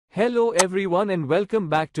Hello everyone and welcome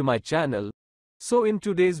back to my channel. So in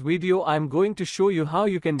today's video I'm going to show you how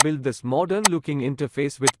you can build this modern looking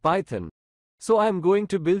interface with Python. So I'm going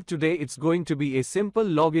to build today. It's going to be a simple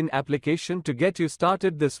login application to get you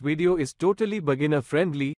started. This video is totally beginner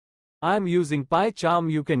friendly. I'm using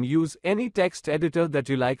pycharm. You can use any text editor that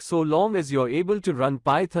you like so long as you're able to run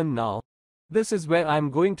Python. Now this is where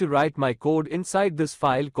I'm going to write my code inside this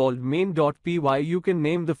file called main.py. You can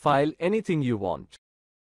name the file anything you want.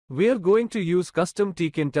 We're going to use Custom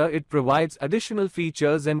Tkinter. It provides additional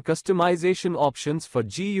features and customization options for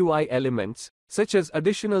GUI elements, such as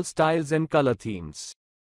additional styles and color themes.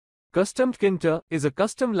 Custom Tkinter is a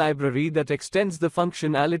custom library that extends the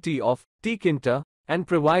functionality of Tkinter and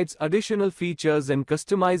provides additional features and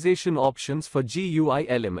customization options for GUI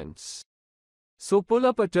elements. So pull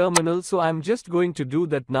up a terminal. So I'm just going to do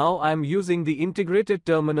that now. I'm using the integrated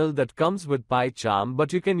terminal that comes with pycharm,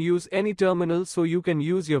 but you can use any terminal, so you can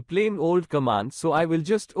use your plain old command. So I will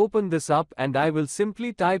just open this up and I will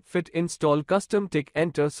simply type fit install custom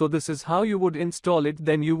Tkinter. So this is how you would install it.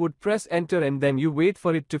 Then you would press enter and then you wait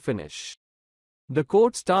for it to finish. The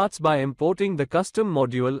code starts by importing the custom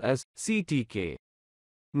module as ctk.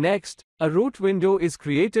 Next, a root window is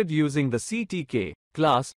created using the ctk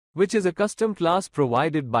class, which is a custom class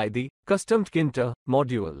provided by the Custom Tkinter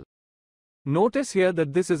module. Notice here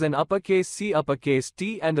that this is an uppercase C, uppercase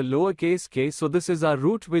T and a lowercase k, so this is our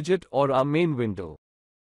root widget or our main window.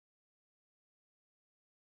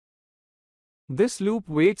 This loop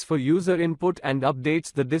waits for user input and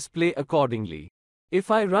updates the display accordingly. If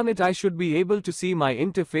I run it, I should be able to see my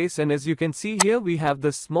interface, and as you can see here we have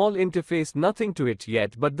this small interface, nothing to it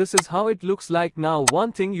yet, but this is how it looks like now.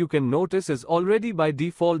 One thing you can notice is already by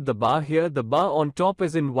default the bar here, the bar on top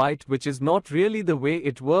is in white, which is not really the way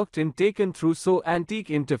it worked in Tkinter, so antique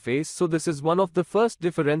interface. So this is one of the first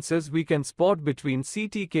differences we can spot between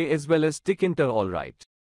CTK as well as Tkinter. Alright.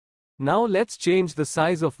 Now let's change the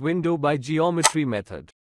size of window by geometry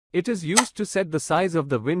method. It is used to set the size of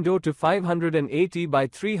the window to 580 by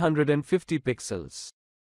 350 pixels.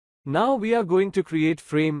 Now we are going to create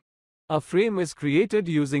frame. A frame is created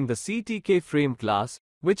using the ctk frame class,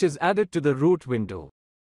 which is added to the root window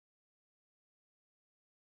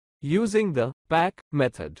using the pack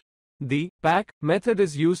method. The pack method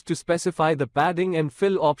is used to specify the padding and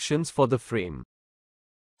fill options for the frame.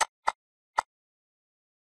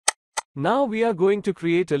 Now we are going to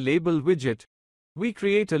create a label widget. We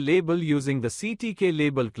create a label using the ctk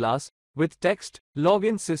label class with text,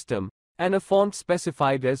 login system, and a font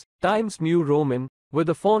specified as Times New Roman with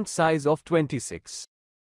a font size of 26.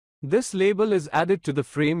 This label is added to the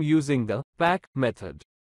frame using the pack method.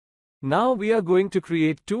 Now we are going to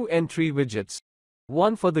create two entry widgets,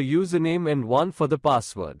 one for the username and one for the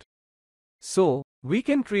password. So we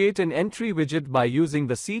can create an entry widget by using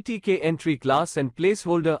the ctk entry class and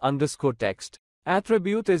placeholder underscore text.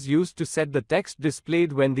 Attribute is used to set the text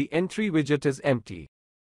displayed when the entry widget is empty.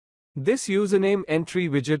 This username entry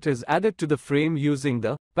widget is added to the frame using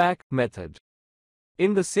the pack method.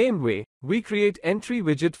 In the same way, we create entry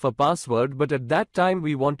widget for password, but at that time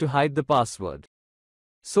we want to hide the password.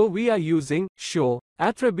 So we are using show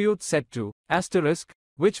attribute set to asterisk,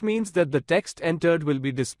 which means that the text entered will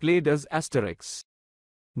be displayed as asterisk.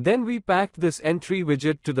 Then we packed this entry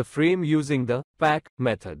widget to the frame using the pack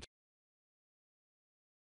method.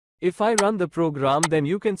 If I run the program, then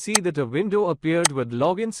you can see that a window appeared with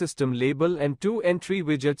login system label and two entry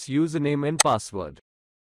widgets, username and password.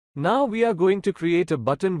 Now we are going to create a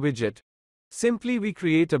button widget. Simply we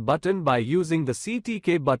create a button by using the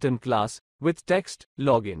ctk button class with text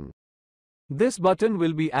login. This button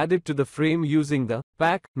will be added to the frame using the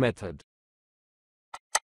pack method.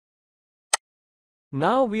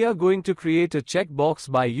 Now we are going to create a checkbox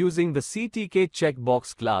by using the ctk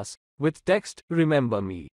checkbox class with text remember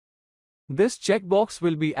me. This checkbox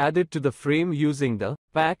will be added to the frame using the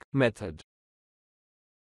pack method.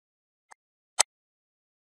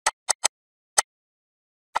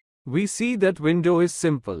 We see that window is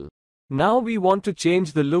simple. Now we want to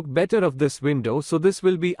change the look better of this window, so this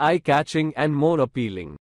will be eye-catching and more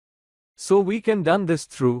appealing. So we can done this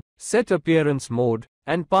through set appearance mode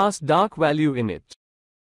and pass dark value in it.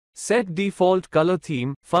 Set default color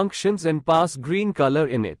theme functions and pass green color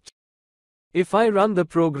in it. If I run the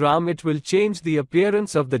program, it will change the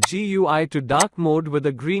appearance of the GUI to dark mode with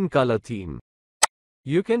a green color theme.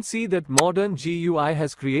 You can see that Modern GUI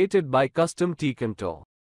has created by Custom Tkinter.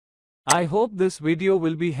 I hope this video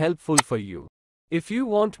will be helpful for you. If you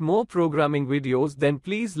want more programming videos, then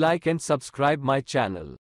please like and subscribe my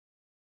channel.